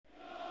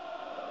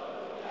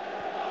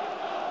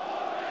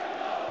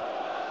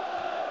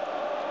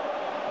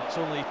It's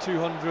only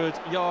 200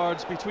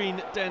 yards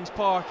between Dens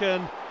Park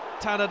and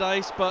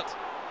Tannadice, but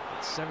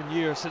it's 7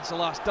 years since the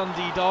last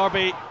Dundee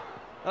derby.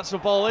 That's a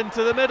ball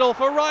into the middle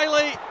for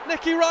Riley.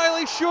 Nicky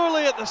Riley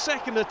surely at the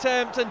second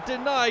attempt and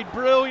denied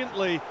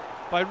brilliantly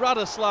by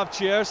Radoslav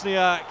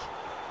Cierzniak.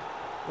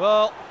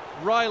 Well,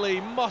 Riley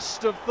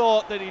must have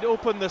thought that he'd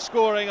opened the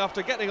scoring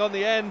after getting on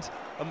the end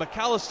of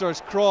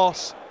McAllister's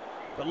cross.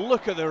 But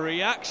look at the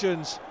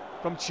reactions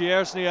from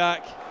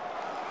Cierzniak.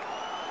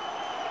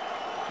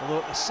 Although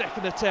at the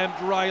second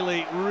attempt,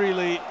 Riley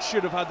really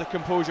should have had the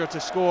composure to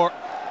score.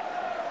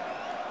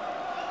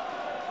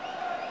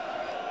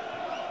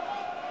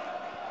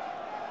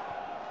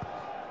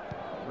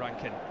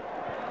 Rankin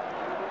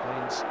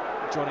finds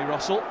Johnny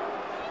Russell.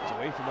 He's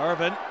away from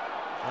Irvine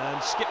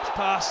and skips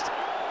past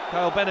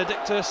Kyle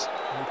Benedictus,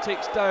 who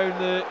takes down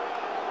the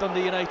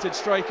Dundee United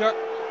striker.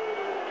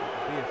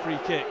 It'll be a free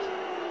kick.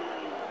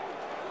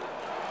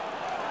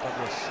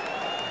 Douglas,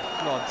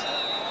 Flood,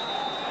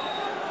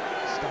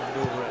 stand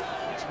over it.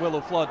 It's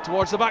Willow Flood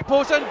towards the back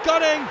post, and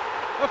Gunning,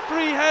 a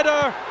free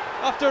header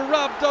after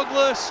Rab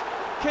Douglas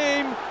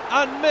came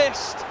and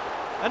missed.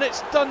 And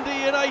it's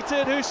Dundee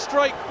United who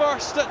strike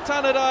first at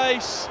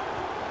Tannadice.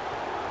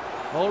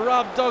 Well,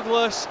 Rab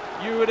Douglas,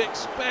 you would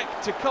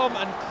expect to come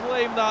and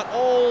claim that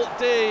all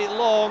day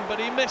long, but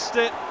he missed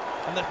it,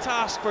 and the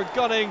task for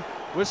Gunning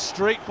was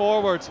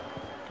straightforward.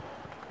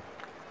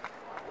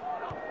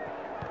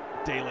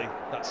 Daly,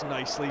 that's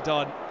nicely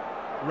done.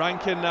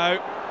 Rankin now,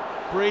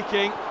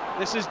 breaking.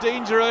 This is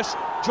dangerous.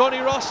 Johnny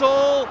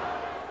Russell,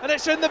 and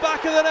it's in the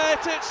back of the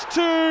net. It's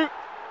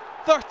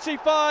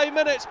 35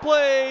 minutes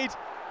played.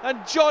 And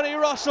Johnny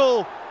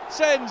Russell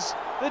sends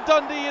the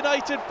Dundee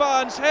United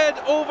fans head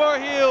over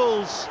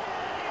heels.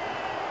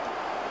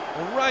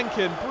 Well,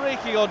 Rankin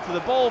breaking onto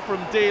the ball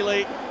from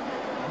Daly,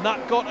 and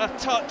that got a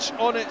touch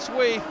on its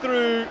way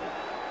through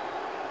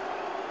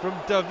from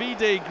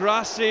Davide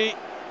Grassi.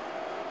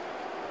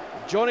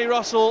 Johnny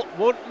Russell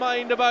won't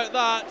mind about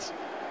that.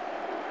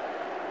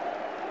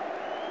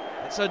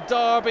 It's a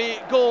derby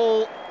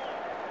goal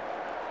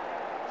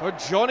for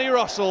Johnny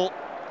Russell,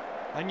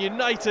 and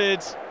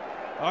United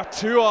are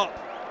 2 up.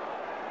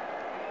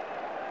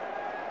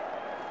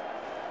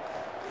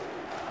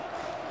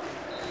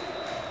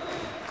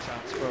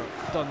 Chance for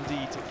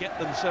Dundee to get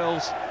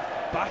themselves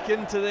back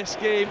into this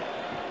game.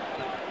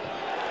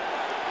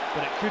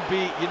 But it could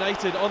be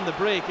United on the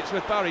break. It's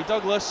with Barry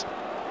Douglas.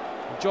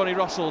 And Johnny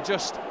Russell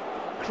just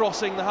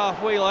crossing the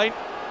halfway line.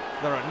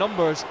 There are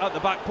numbers at the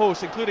back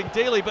post, including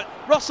Daly, but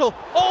Russell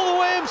all the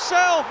way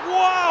himself.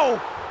 Wow!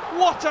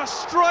 What a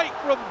strike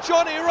from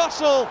Johnny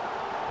Russell!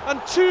 And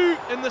 2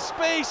 in the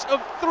space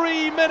of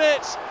 3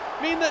 minutes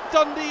mean that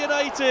Dundee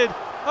United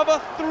have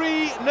a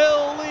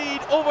 3-0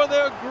 lead over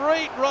their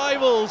great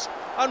rivals.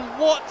 And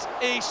what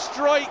a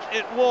strike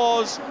it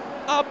was.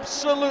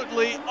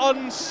 Absolutely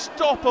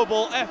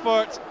unstoppable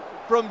effort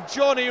from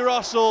Johnny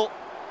Russell.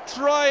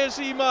 Try as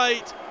he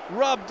might,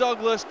 Rab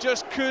Douglas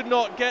just could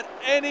not get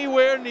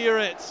anywhere near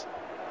it.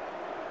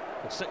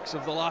 Well, 6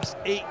 of the last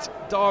 8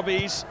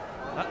 derbies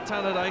at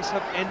Tannadice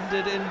have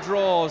ended in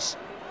draws.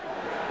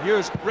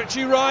 Here's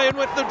Richie Ryan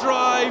with the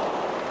drive.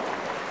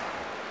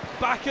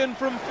 Back in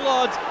from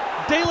Flood.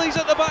 Daly's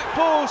at the back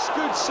post.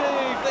 Good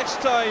save this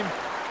time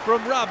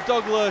from Rab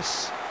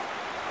Douglas.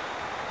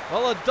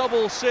 Well, a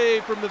double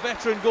save from the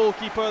veteran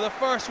goalkeeper. The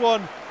first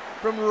one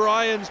from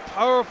Ryan's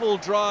powerful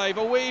drive.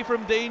 Away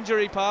from danger,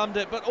 he palmed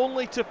it, but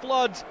only to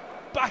Flood.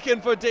 Back in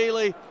for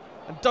Daly.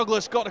 And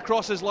Douglas got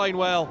across his line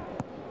well.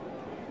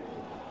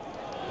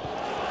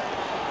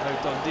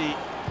 Now Dundee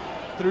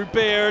through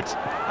Baird.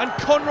 And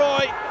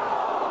Conroy.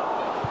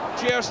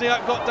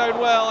 Cierzniak got down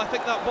well. I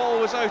think that ball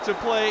was out of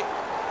play.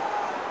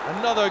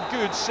 Another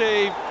good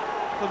save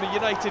from the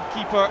United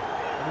keeper.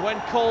 And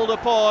when called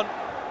upon,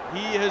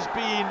 he has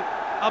been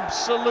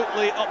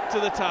absolutely up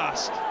to the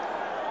task.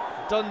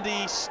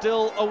 Dundee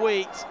still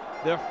await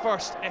their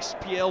first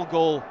SPL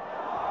goal.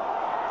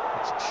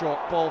 It's a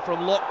short ball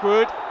from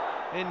Lockwood.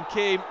 In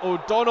came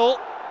O'Donnell.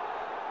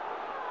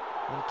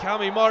 And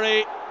Cammy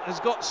Murray has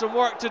got some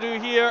work to do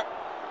here,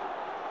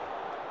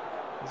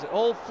 as it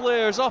all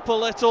flares up a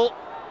little.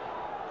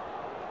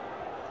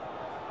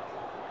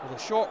 With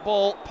a short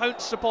ball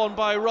pounced upon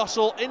by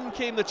Russell. In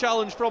came the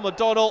challenge from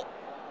O'Donnell.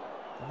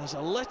 And there's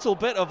a little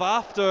bit of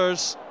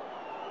afters.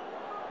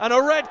 And a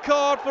red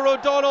card for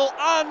O'Donnell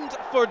and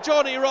for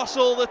Johnny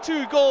Russell, the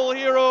 2-goal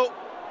hero.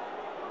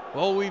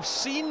 Well, we've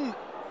seen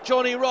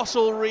Johnny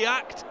Russell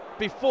react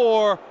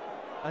before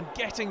and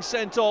getting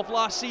sent off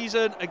last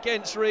season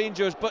against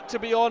Rangers, but to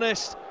be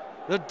honest,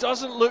 there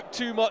doesn't look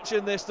too much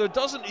in this. There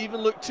doesn't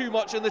even look too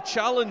much in the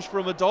challenge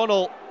from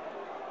O'Donnell.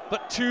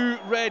 But 2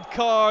 red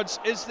cards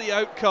is the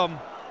outcome.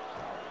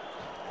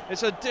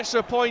 It's a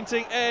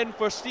disappointing end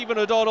for Stephen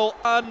O'Donnell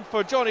and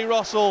for Johnny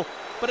Russell,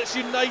 but it's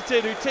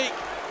United who take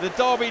the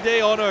Derby Day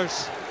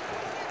honours.